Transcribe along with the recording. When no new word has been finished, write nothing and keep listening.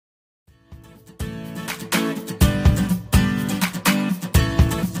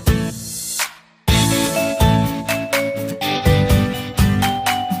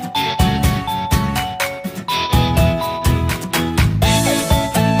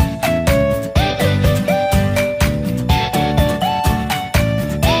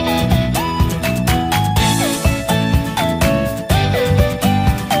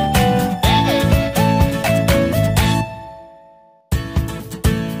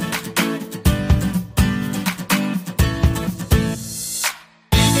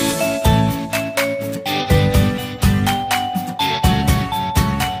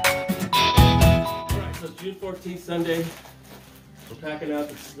Sunday. We're packing up.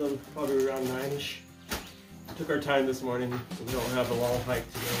 It's still probably around 9-ish. We took our time this morning, so we don't have a long hike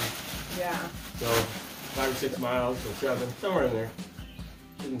today. Yeah. So 5 or 6 miles or 7, somewhere in there.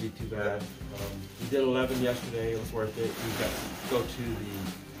 Shouldn't be too bad. We did 11 yesterday. It was worth it. We got to go to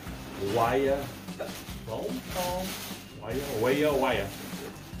the Waya. Waya.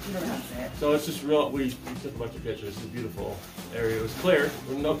 You don't have to say it. So it's just real. We took a bunch of pictures. It's a beautiful area. It was clear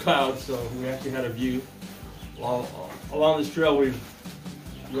with no clouds, so we actually had a view. Along this trail, we've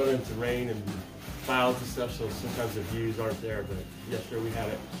run into rain and clouds and stuff, so sometimes the views aren't there. But yesterday we had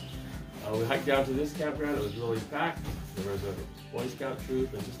it. We hiked down to this campground. It was really packed. There was a Boy Scout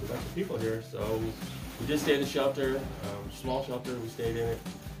troop and just a bunch of people here. So we did stay in the shelter, small shelter. We stayed in it.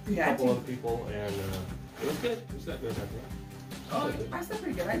 A couple other people, and it was good. It was that good, I think. Oh, I slept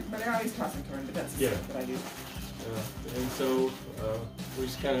pretty good. But I always toss and turn, but that's what I do. And so we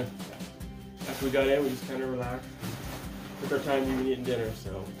just kind of, after we got in, we just kind of relaxed. Took our time even eating dinner.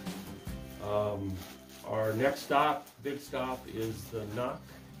 So our next stop, big stop, is the Knock.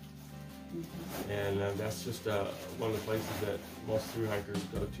 And that's just one of the places that most thru hikers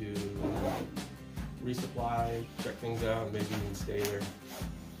go to resupply, check things out, maybe even stay there.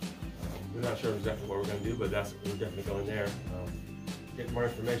 We're not sure exactly what we're going to do, but we're definitely going there. Get more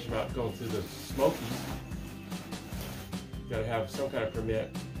information about going through the Smokies. You got to have some kind of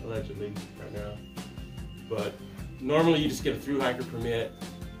permit, allegedly, right now. But normally you just get a thru hiker permit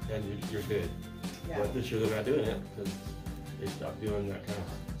and you're good. Yeah. But this year they're not doing it because they stopped doing that kind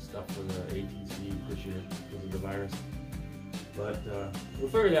of stuff for the ATC this year because of the virus. But we'll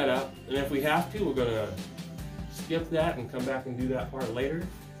figure that out. And if we have to, we're going to skip that and come back and do that part later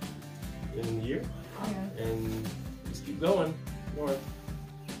in the year. And just keep going north.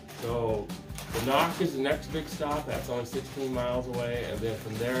 So the Knock is the next big stop. That's only 16 miles away. And then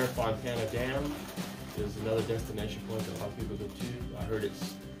from there, Fontana Dam is another destination point that a lot of people go to.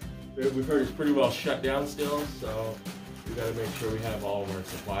 We've heard it's pretty well shut down still, so we got to make sure we have all of our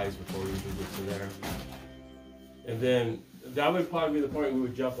supplies before we even get to there. And then that would probably be the point we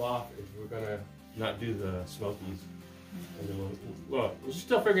would jump off if we're going to not do the Smokies. And then we're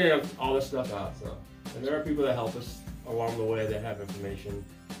still figuring all this stuff out. So, and there are people that help us along the way that have information,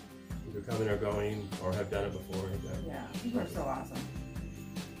 either coming or going, or have done it before. Yeah, people are so awesome.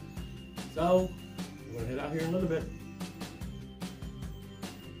 So, we're going to head out here in a little bit.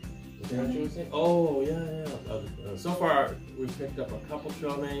 What you were saying? Oh, yeah. So far, we've picked up a couple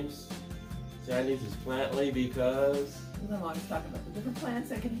trail names. Sandy's is Plantly because... We've been long talking about the different plants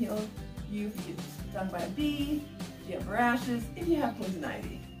that can heal you if you get stung by a bee, if you have rashes, if you have poison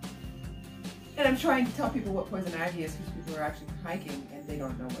ivy. And I'm trying to tell people what poison ivy is because people are actually hiking and they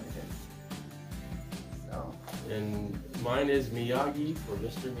don't know what it is. So. And mine is Miyagi for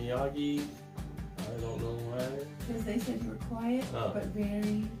Mr. Miyagi. I don't know why. Because they said you were quiet, but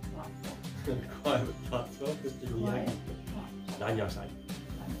very thoughtful. Quiet but thoughtful, Mr. Miyagi. On your side.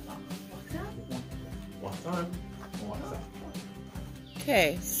 Walk on.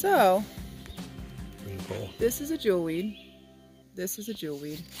 Okay, so this is a jewelweed. This is a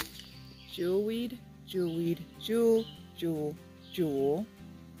jewelweed. Jewelweed, jewelweed, jewel, jewel, jewel,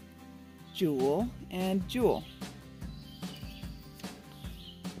 jewel, and jewel.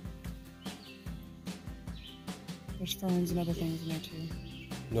 There's ferns and other things in there too.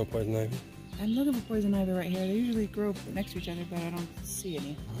 No poison ivy? I'm looking for poison ivy right here. They usually grow next to each other, but I don't see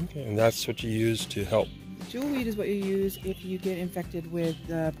any. Okay, and that's what you use to help. Jewelweed is what you use if you get infected with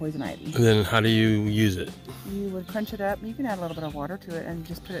poison ivy. And then how do you use it? You would crunch it up. You can add a little bit of water to it and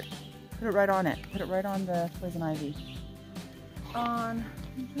just put it right on it. Put it right on the poison ivy. I'm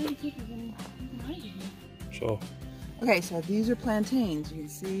trying to see if there's any poison ivy here. So. Okay, so these are plantains. You can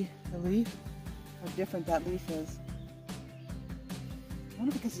see the leaf, how different that leaf is. I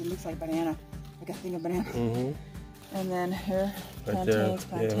wonder because it looks like banana, like a thing of banana. Mm-hmm. And then here, right plantains,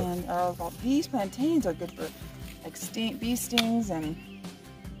 there. plantain. Yeah. Well, these plantains are good for like bee stings, and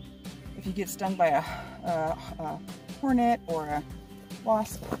if you get stung by a hornet or a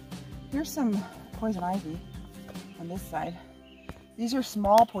wasp. Here's some poison ivy on this side. These are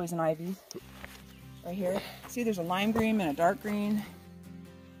small poison ivies right here. See, there's a lime green and a dark green.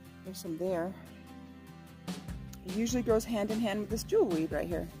 There's some there. It usually grows hand in hand with this jewelweed right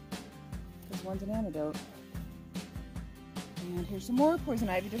here. This one's an antidote. And here's some more poison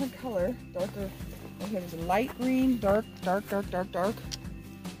ivy, different color, darker. Right here, there's a light green, dark, dark, dark, dark, dark.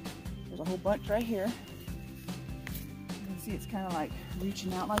 There's a whole bunch right here. You can see it's kind of like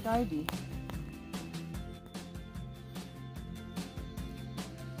reaching out like ivy.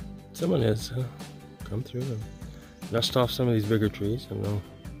 Someone has come through and dust off some of these bigger trees. I know,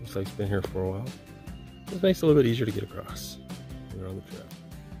 looks like it's been here for a while. This makes it a little bit easier to get across when we're on the trail.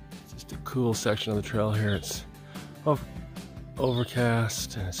 It's just a cool section of the trail here. It's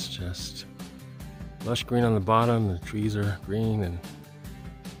overcast and it's just lush green on the bottom. The trees are green and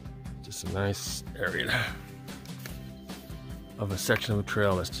just a nice area of a section of a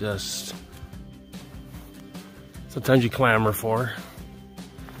trail that's just sometimes you clamor for.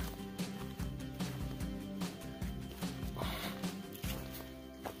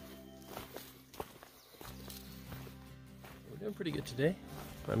 We're doing pretty good today.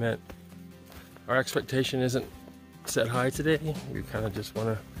 I meant our expectation isn't set high today. We kind of just want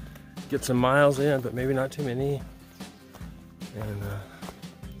to get some miles in, but maybe not too many. And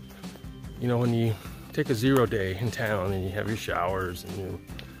you know, when you take a 0 day in town and you have your showers and your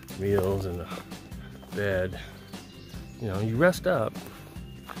meals and the bed, you know, you rest up,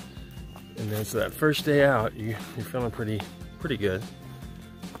 and then so that first day out, you're feeling pretty good.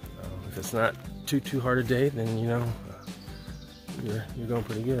 If it's not too hard a day, then you know you're going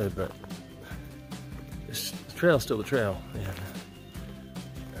pretty good. But the trail's still the trail, and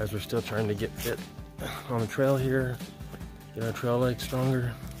as we're still trying to get fit on the trail here, get our trail legs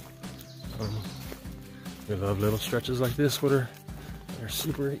stronger. We love little stretches like this, what are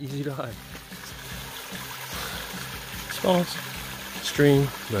super easy to hike. Small stream,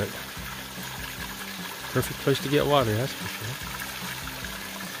 but perfect place to get water, that's for sure.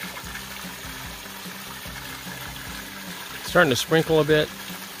 It's starting to sprinkle a bit,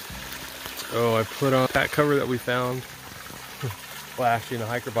 so I put on that cover that we found. Well, actually in a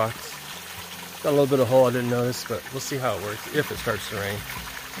hiker box. Got a little bit of hole I didn't notice, but we'll see how it works if it starts to rain.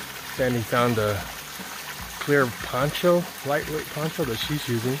 Sandy found a clear poncho, lightweight poncho that she's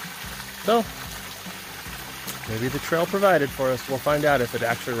using. So maybe the trail provided for us. We'll find out if it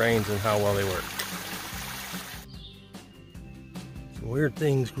actually rains and how well they work. Some weird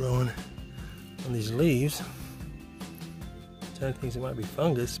things growing on these leaves. Tiny things that might be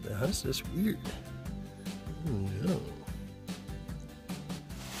fungus, but that's just weird. Oh no.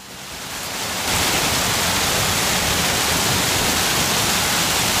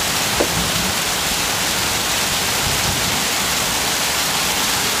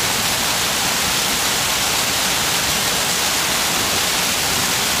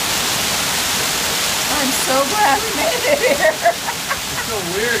 So glad we made it here. What's so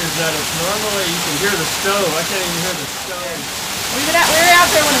weird is that it's normally you can hear the stove. I can't even hear the stove. We were out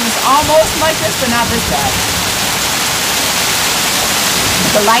there when it was almost like this, but not this bad.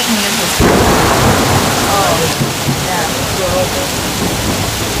 The lightning is just. Oh, yeah.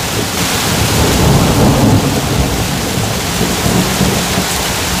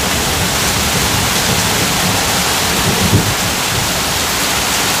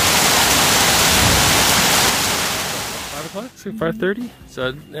 So 5:30.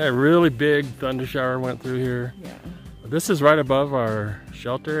 So yeah, a really big thunder shower went through here. Yeah. This is right above our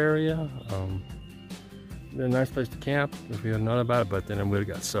shelter area. Been a nice place to camp if we had known about it, but then it would have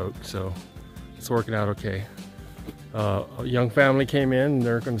got soaked. So it's working out okay. A young family came in, and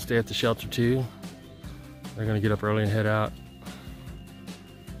they're going to stay at the shelter too. They're going to get up early and head out.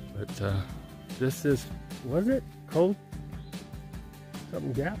 But this is, what is it? Cold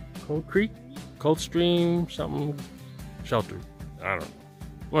something gap? Cold Creek? Cold Stream? Something? Shelter. I don't know.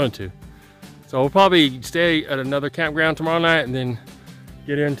 One or two. So we'll probably stay at another campground tomorrow night and then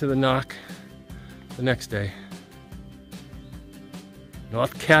get into the knock the next day.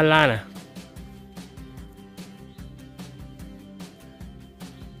 North Carolina.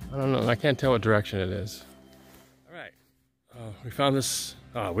 I don't know. I can't tell what direction it is. All right. We found this.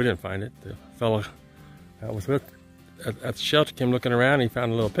 Oh, we didn't find it. The fellow that was with at the shelter came looking around. He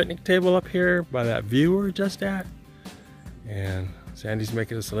found a little picnic table up here by that view we were just at. And Sandy's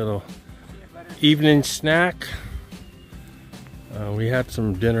making us a little evening snack. We had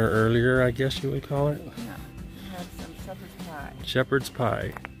some dinner earlier, I guess you would call it. Yeah, we had some shepherd's pie. Shepherd's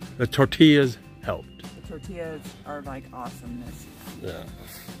pie. The tortillas helped. The tortillas are like awesomeness. Yeah.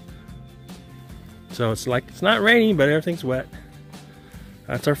 So it's like, it's not raining, but everything's wet.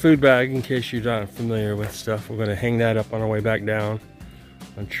 That's our food bag, in case you're not familiar with stuff. We're going to hang that up on our way back down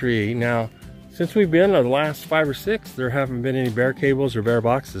on a tree. Now, since we've been the last 5 or 6, there haven't been any bear cables or bear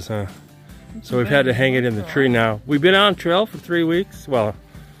boxes, huh? So we've had to hang it in the tree now. We've been on trail for 3 weeks. Well,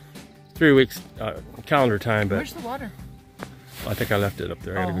 3 weeks calendar time, but where's the water? I think I left it up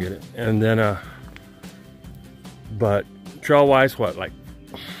there. I had to get it. And then, but trail-wise, what, like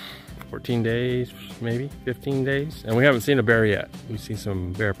 14 days, maybe 15 days? And we haven't seen a bear yet. We've seen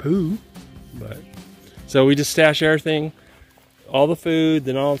some bear poo, but so we just stash everything. All the food,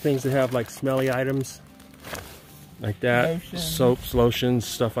 then all the things that have like smelly items like that, soaps, lotions,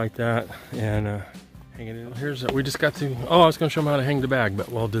 stuff like that, and Hanging in. Here's we just got to. Oh, I was going to show them how to hang the bag, but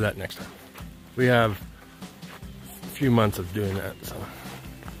we'll do that next time. We have a few months of doing that, so.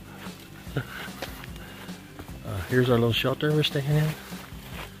 Here's our little shelter we're staying in.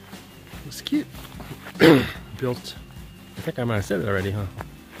 It's cute. Built. I think I might have said it already, huh?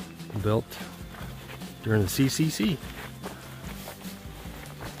 Built during the CCC.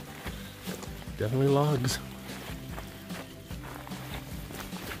 Definitely logs.